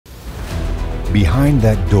Behind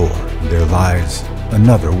that door, there lies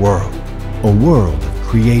another world, a world of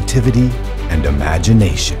creativity and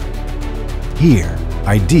imagination. Here,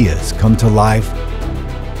 ideas come to life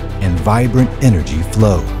and vibrant energy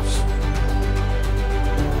flows.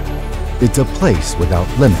 It's a place without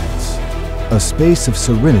limits, a space of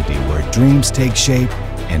serenity where dreams take shape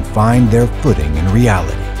and find their footing in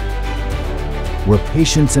reality, where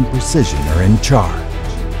patience and precision are in charge,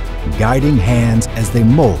 guiding hands as they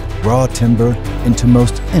mold raw timber into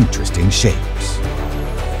most interesting shapes.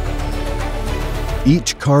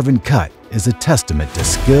 Each carve and cut is a testament to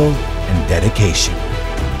skill and dedication,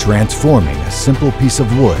 transforming a simple piece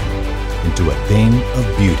of wood into a thing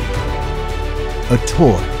of beauty, a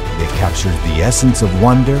toy that captures the essence of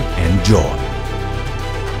wonder and joy.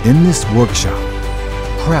 In this workshop,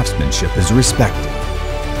 craftsmanship is respected,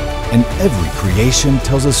 and every creation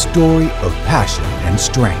tells a story of passion and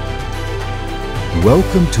strength.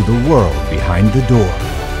 Welcome to the world behind the door,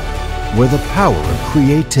 where the power of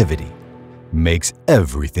creativity makes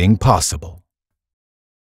everything possible.